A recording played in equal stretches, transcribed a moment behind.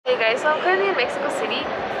guys, so I'm currently in Mexico City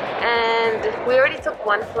and we already took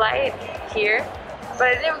one flight here, but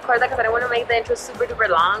I didn't record that because I don't want to make the intro super duper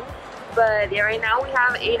long. But yeah, right now we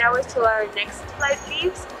have 8 hours till our next flight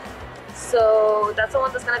leaves, so that's the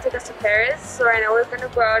one that's going to take us to Paris. So right now we're going to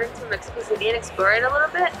go out into Mexico City and explore it a little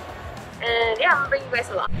bit, and yeah, I'm going to bring you guys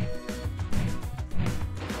along.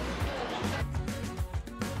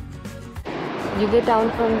 You get down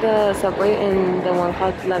from the subway in the one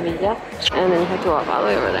called La Villa, and then you have to walk all the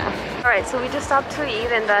way over there. Alright, so we just stopped to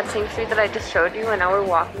eat in that same street that I just showed you, and now we're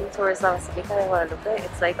walking towards La Basilica de Guadalupe.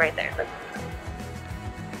 It's like right there. Look.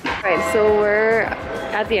 Alright, so we're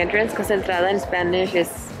at the entrance because entrada in Spanish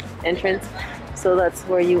is entrance, so that's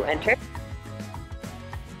where you enter.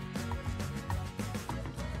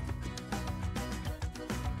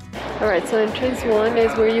 Alright, so entrance 1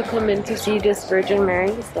 is where you come in to see just Virgin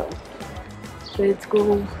Mary, so let's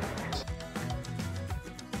go.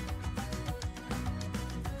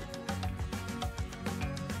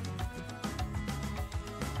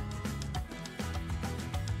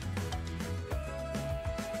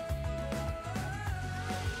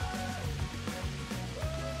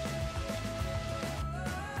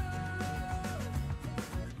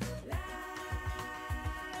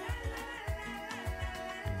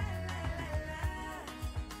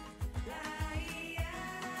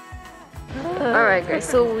 Alright guys,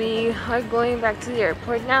 so we are going back to the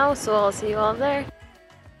airport now, so I'll see you all there.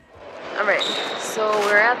 Alright, so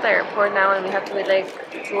we're at the airport now and we have to wait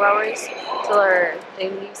like 2 hours till our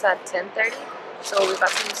plane leaves at 10:30. So we got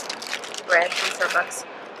some bread from Starbucks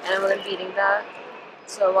and we're going to be eating that.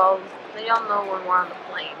 So I'll let y'all know when we're on the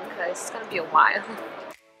plane because it's going to be a while.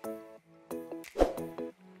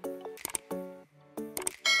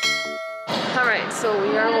 Alright, so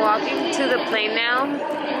we are walking to the plane now.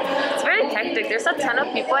 It's very hectic. There's a ton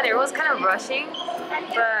of people and everyone's kind of rushing,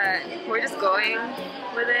 but we're just going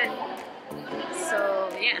with it. So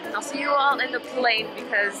yeah, I'll see you all in the plane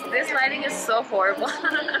because this lighting is so horrible.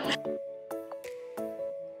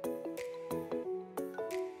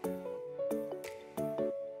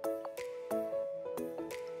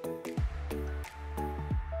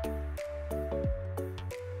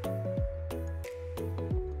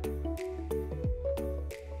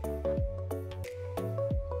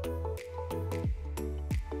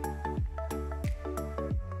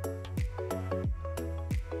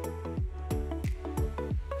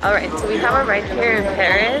 Alright, so we have a ride here in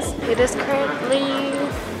Paris. It is currently,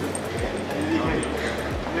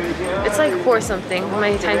 it's like 4 something.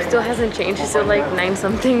 My time still hasn't changed. It's still like 9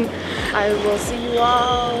 something. I will see you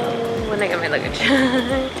all when I get my luggage.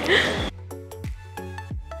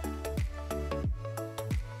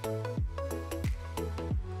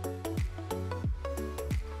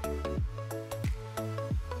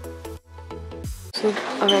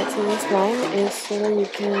 Alright, so this line is so that you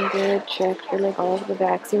can get checked for like all of the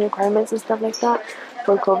vaccine requirements and stuff like that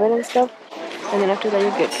for COVID and stuff, and then after that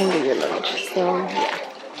you can get your luggage. So yeah.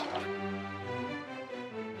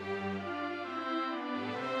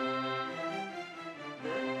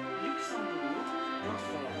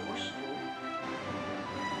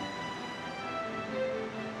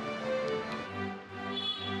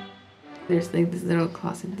 There's like this little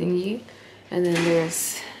closet thingy, and then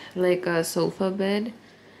there's like a sofa bed,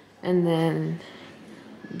 and then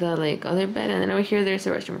the like other bed, and then over here there's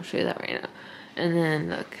a restroom. I'll show you that right now. And then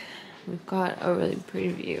look, we've got a really pretty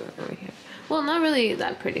view over here. Well, not really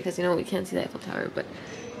that pretty because you know we can't see the Eiffel Tower, but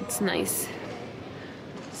it's nice.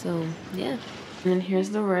 So yeah. And then here's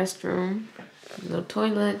the restroom, little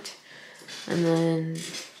toilet, and then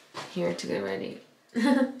here to get ready.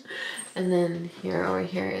 And then here over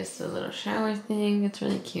here is the little shower thing. It's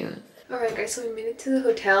really cute. Alright guys, so we made it to the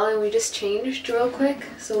hotel and we just changed real quick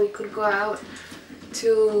so we could go out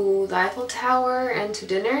to the Eiffel Tower and to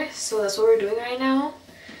dinner. So that's what we're doing right now.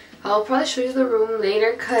 I'll probably show you the room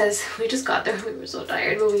later because we just got there. We were so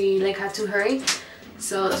tired, but we like had to hurry.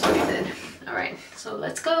 So that's what we did. Alright, so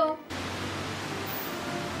let's go.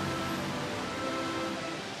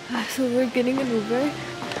 So we're getting an Uber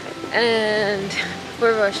and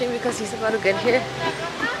we're rushing because he's about to get here.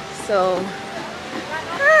 So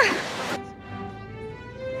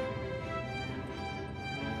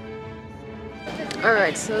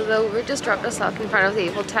alright, so the Uber just dropped us off in front of the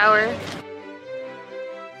Eiffel Tower.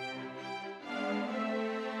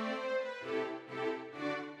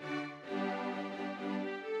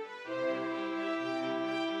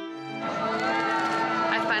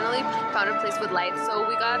 I finally found a place with lights, so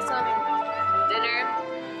we got some dinner.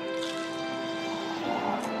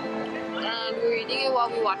 And we were eating it while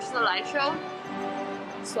we watched the light show.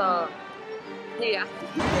 So, yeah.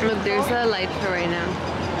 Look, there's a light show right now.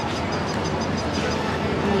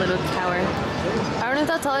 little tower. I don't know if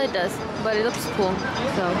that's all it does, but it looks cool.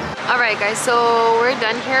 So, alright guys, so we're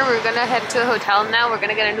done here. We're gonna head to a hotel now. We're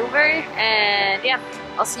gonna get an Uber, and yeah,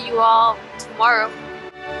 I'll see you all tomorrow.